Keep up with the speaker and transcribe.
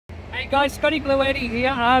Hey guys, Scotty Bluetti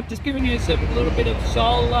here. Just giving you a little bit of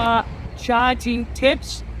solar charging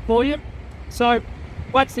tips for you. So,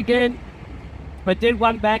 once again, I did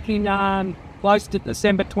one back in close to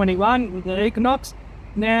December 21 with the Equinox.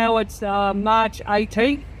 Now it's March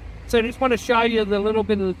 18. So I just want to show you the little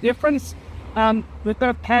bit of the difference. We've got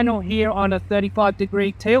a panel here on a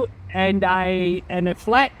 35-degree tilt and a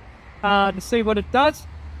flat to see what it does.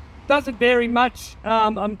 Doesn't vary much.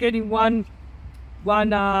 I'm getting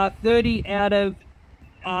 130 out of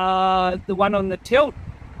the one on the tilt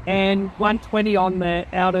and 120 on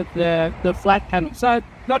out of the flat panel, so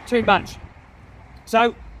not too much.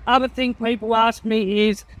 So other thing people ask me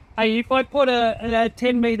is, hey, if I put a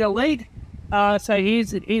 10-meter lead, so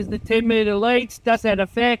here's the 10-meter leads, does that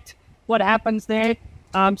affect what happens there?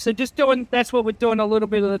 So just doing, that's what we're doing, a little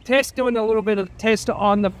bit of the test, doing a little bit of the test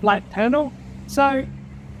on the flat panel. So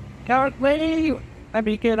currently, let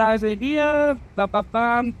me get over here,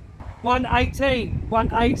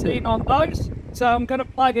 118 on those. So I'm going to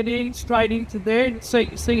plug it in straight into there and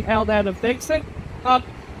see how that affects it.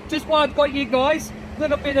 Just while I've got you guys, a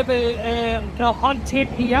little bit of a hot tip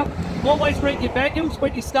here. Always read your manuals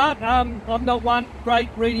when you start. I'm not one great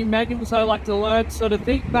reading manuals, I like to learn sort of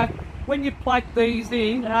thing, but when you plug these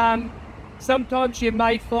in, sometimes you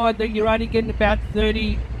may find that you're only getting about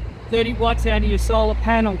 30 watts out of your solar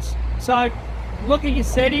panels. So look at your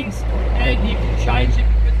settings and you can change it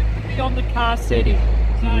because it could be on the car setting.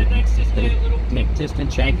 So that's just a little tip just to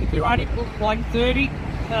check if you're only put like 30.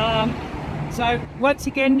 So once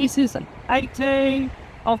again, this is 18.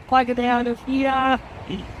 I'll plug it out of here.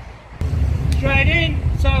 Straight in.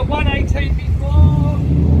 So 118 before,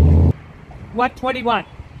 121.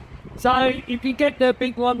 So if you get the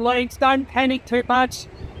big long leads, don't panic too much.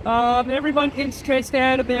 Everyone gets stressed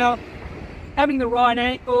out about having the right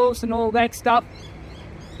angles and all that stuff.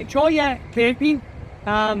 Enjoy your camping.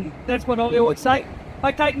 That's what I always say.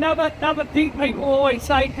 Okay, another thing people always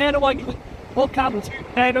say, how do I hook up two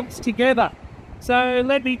panels together? So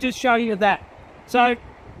let me just show you that. So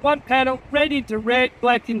one panel, red into red,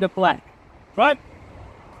 black into black, right?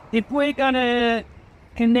 If we're gonna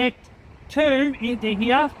connect two into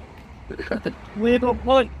here, we're gonna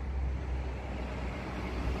put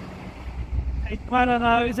one of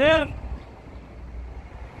those out,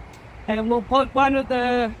 and we'll put one of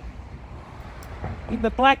the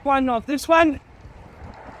black one of this one,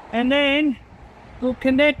 and then we'll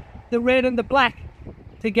connect the red and the black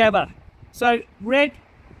together. So red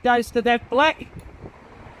goes to that black.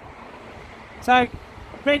 So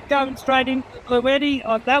red going straight into the Bluetti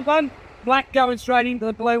on that one, black going straight into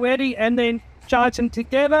the Bluetti, and then charge them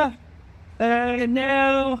together. And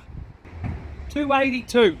now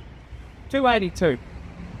 282.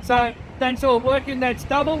 So that's all working, that's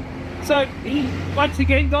double. So once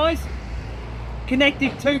again guys,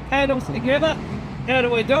 connecting two panels together. How do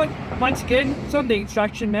we do it? Once again, it's on the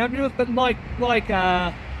instruction manual, but like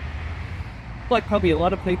probably a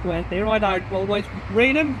lot of people out there, I don't always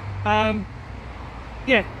read them.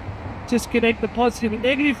 Yeah, just connect the positive and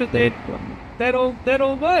negative, and then that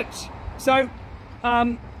all works. So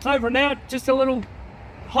over and out, just a little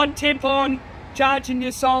hot tip on charging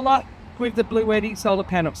your solar with the Bluetti solar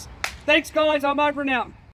panels. Thanks guys, I'm over and out.